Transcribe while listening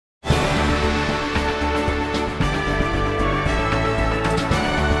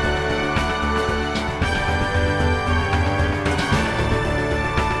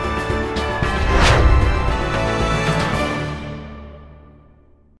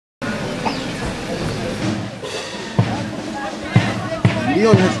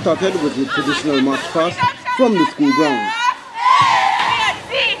Leon has started with the traditional march past from the school grounds.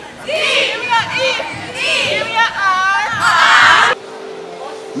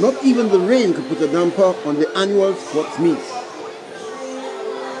 Not even the rain could put a damper on the annual sports meets.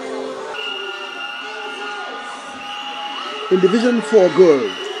 In Division 4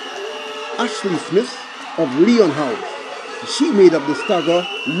 girls, Ashley Smith of Leon House, she made up the stagger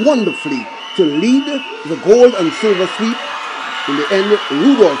wonderfully to lead the gold and silver sweep. In the end,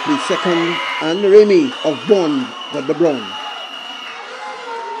 Rudolph placed second and Remy of Bond got the bronze.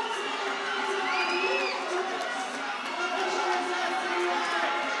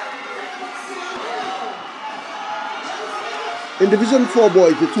 In Division 4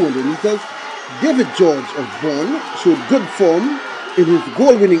 boys, the 200 meters, David George of Bourne showed good form in his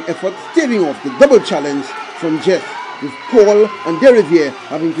goal-winning effort, staving off the double challenge from Jeff, with Paul and Deriviere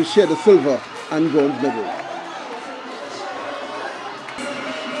having to share the silver and bronze medal.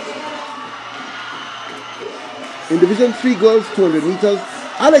 In Division 3 girls 200 meters,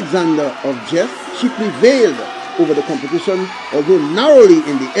 Alexander of Jeff, she prevailed over the competition, although narrowly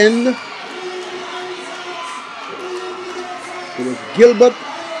in the end. It was Gilbert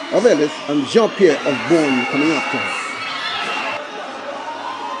of Ellis and Jean-Pierre of Bourne coming after her.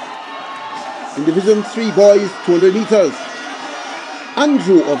 In Division 3 boys 200 meters,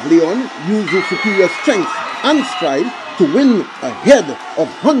 Andrew of Leon used his superior strength and stride to win ahead of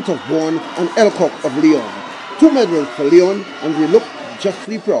Hunt of Bourne and Elcock of Leon. 2 medals for Leon, and they look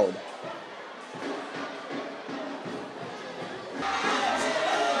justly proud.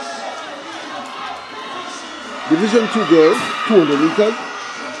 Division 2 girls, 200 meters,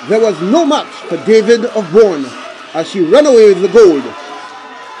 there was no match for David of Bourne as she ran away with the gold.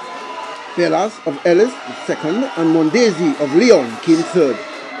 Bellas of Ellis second and Mondesi of Leon came third.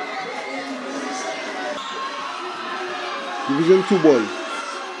 Division 2 boys.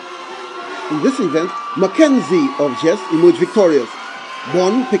 In this event, Mackenzie of Jess emerged victorious.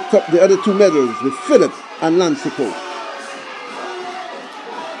 Bond picked up the other 2 medals with Philip and Lancico.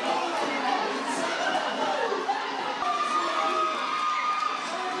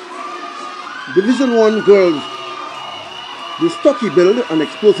 Division 1 girls, the stocky build and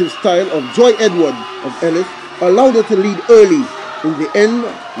explosive style of Joy Edward of Ellis allowed her to lead early, in the end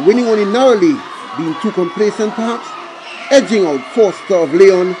winning only narrowly, being too complacent perhaps, edging out Forster of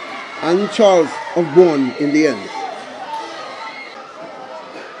Leon and Charles of Bourne in the end.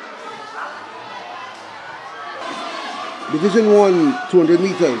 Division 1 200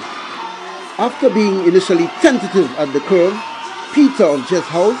 meters. After being initially tentative at the curve, Peter of Jess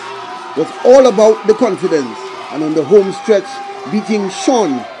House was all about the confidence, and on the home stretch beating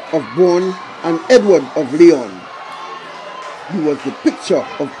Sean of Bourne and Edward of Leon. He was the picture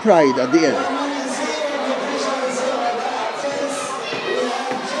of pride at the end.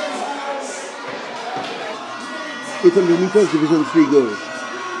 .800 meters Division 3 girls.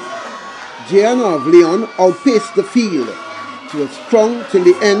 Gianna of Leon outpaced the field. She was strong till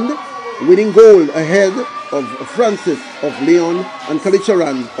the end, winning gold ahead of Francis of Leon and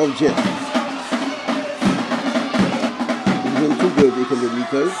Kalicharan of Jet. Division 2 girls 800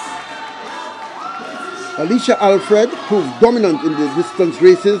 meters. Alicia Alfred proved dominant in the distance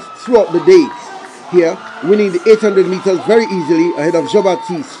races throughout the day, here winning the 800 meters very easily ahead of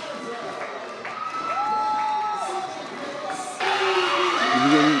Jean-Baptiste.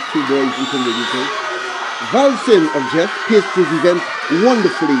 Division 2 boys 800 meters. Valsin of Jet paced his event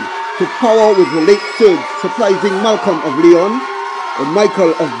wonderfully to power with the late third, surprising Malcolm of Leon, and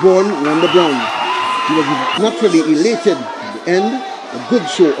Michael of Bourne won the bronze. He was naturally elated at the end, a good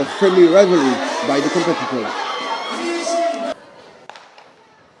show of friendly rivalry by the competitors.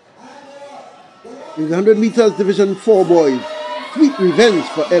 In the 100 meters Division 4 boys, sweet revenge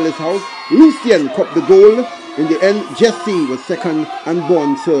for Ellis House, Lucian copped the gold. In the end, Jesse was second and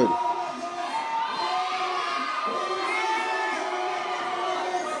Bourne third.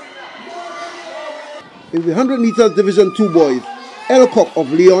 In the 100 meters Division 2 boys, Elcock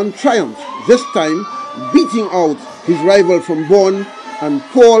of Leon triumphed, this time beating out his rival from Bourne, and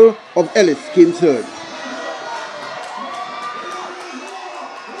Paul of Ellis came third.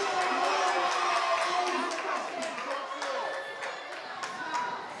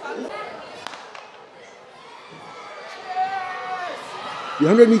 The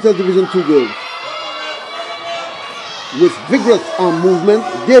 100 meters Division 2 girls. With vigorous arm movement,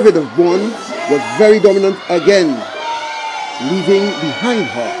 David of Bourne was very dominant again, leaving behind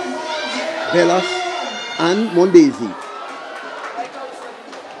her Bellas and Mondesi.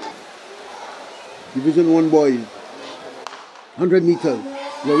 Division 1 boys, 100 meters,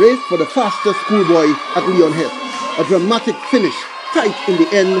 the race for the fastest schoolboy at Leon Hess. A dramatic finish tight in the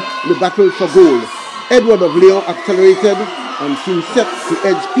end, the battle for gold. Edward of Leon accelerated and seemed set to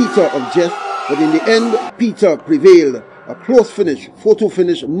edge Peter of Jess, but in the end, Peter prevailed. A close finish, photo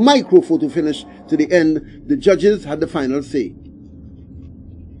finish, micro photo finish to the end. The judges had the final say.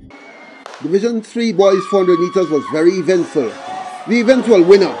 Division 3 boys 400 meters was very eventful. The eventual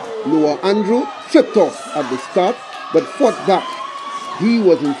winner, Noah Andrew, tripped off at the start but fought back. He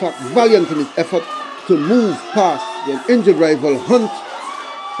was in fact valiant in his effort to move past the injured rival Hunt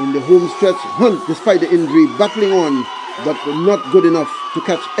in the home stretch. Hunt, despite the injury, battling on but not good enough to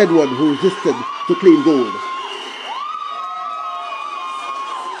catch Edward, who resisted to claim gold.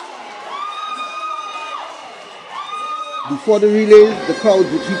 Before the relays, the crowd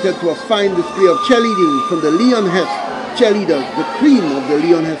retreated to a fine display of cheerleading from the Leon Hess cheerleaders, the cream of the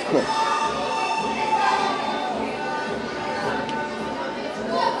Leon Hess Club.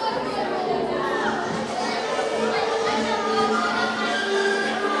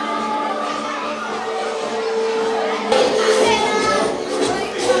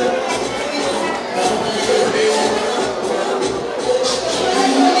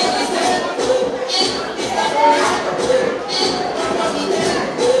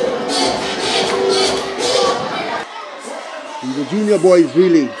 Junior boys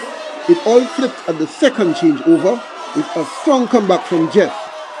relay. It all flipped at the second changeover with a strong comeback from Jess.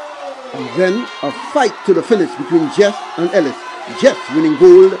 And then a fight to the finish between Jess and Ellis. Jess winning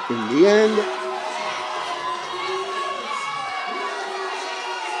gold in the end.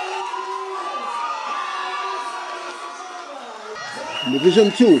 In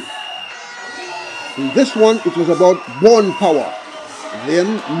Division 2. In this one it was about born power.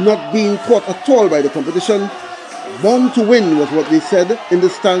 Them not being caught at all by the competition. Born to win was what they said in the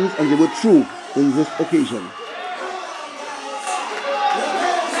stands, and they were true in this occasion.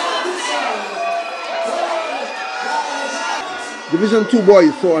 Division 2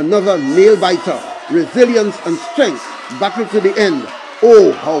 boys saw another nail-biter. Resilience and strength battle to the end.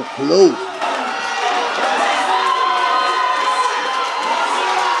 Oh, how close.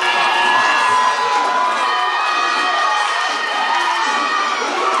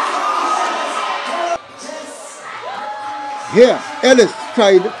 Here, Ellis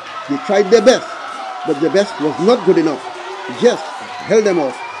they tried their best, but their best was not good enough. Jess held them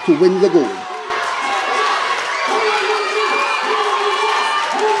off to win the gold.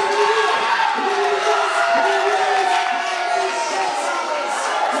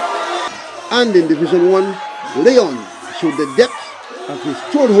 And in Division 1, Leon showed the depth as they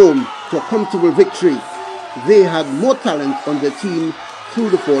strode home to a comfortable victory. They had more talent on their team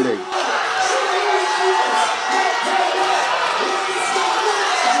through the 4 legs.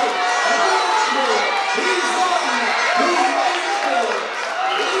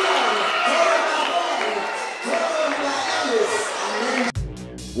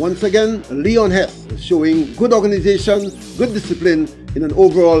 Once again, Leon Hess is showing good organization, good discipline in an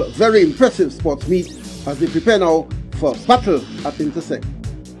overall very impressive sports meet as they prepare now for battle at Intersect.